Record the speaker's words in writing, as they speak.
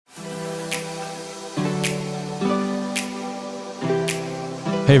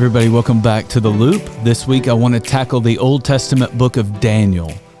Hey everybody, welcome back to The Loop. This week I want to tackle the Old Testament book of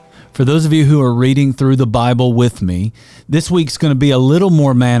Daniel. For those of you who are reading through the Bible with me, this week's going to be a little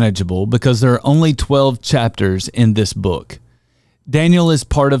more manageable because there are only 12 chapters in this book. Daniel is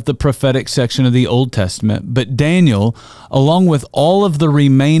part of the prophetic section of the Old Testament, but Daniel, along with all of the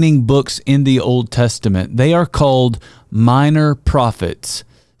remaining books in the Old Testament, they are called minor prophets,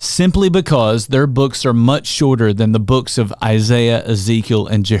 simply because their books are much shorter than the books of Isaiah, Ezekiel,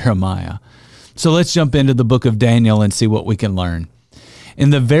 and Jeremiah. So let's jump into the book of Daniel and see what we can learn. In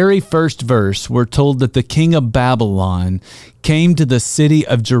the very first verse, we're told that the king of Babylon came to the city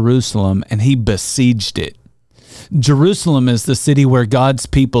of Jerusalem and he besieged it. Jerusalem is the city where God's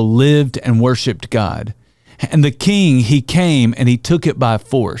people lived and worshiped God. And the king, he came and he took it by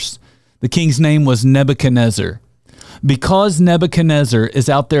force. The king's name was Nebuchadnezzar. Because Nebuchadnezzar is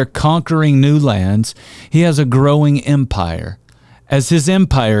out there conquering new lands, he has a growing empire. As his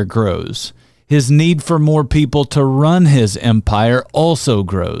empire grows, his need for more people to run his empire also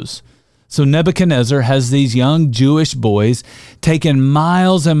grows. So Nebuchadnezzar has these young Jewish boys taken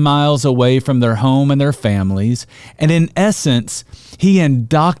miles and miles away from their home and their families, and in essence, he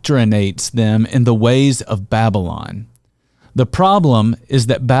indoctrinates them in the ways of Babylon. The problem is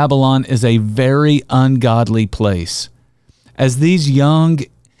that Babylon is a very ungodly place. As these young,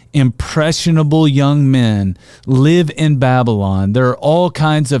 impressionable young men live in Babylon, there are all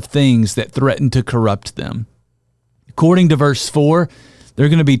kinds of things that threaten to corrupt them. According to verse 4, they're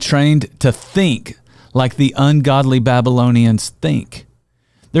going to be trained to think like the ungodly Babylonians think.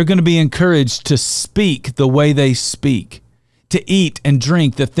 They're going to be encouraged to speak the way they speak, to eat and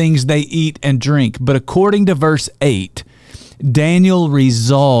drink the things they eat and drink. But according to verse 8, Daniel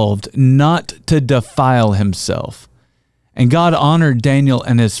resolved not to defile himself. And God honored Daniel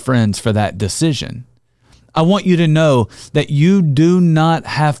and his friends for that decision. I want you to know that you do not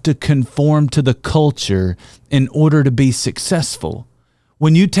have to conform to the culture in order to be successful.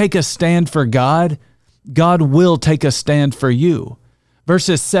 When you take a stand for God, God will take a stand for you.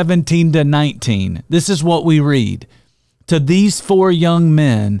 Verses 17 to 19, this is what we read. To these four young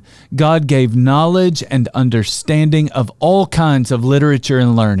men, God gave knowledge and understanding of all kinds of literature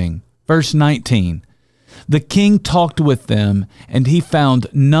and learning. Verse 19, the king talked with them, and he found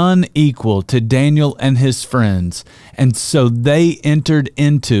none equal to Daniel and his friends, and so they entered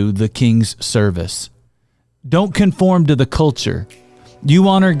into the king's service. Don't conform to the culture. You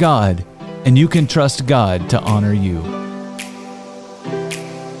honor God, and you can trust God to honor you.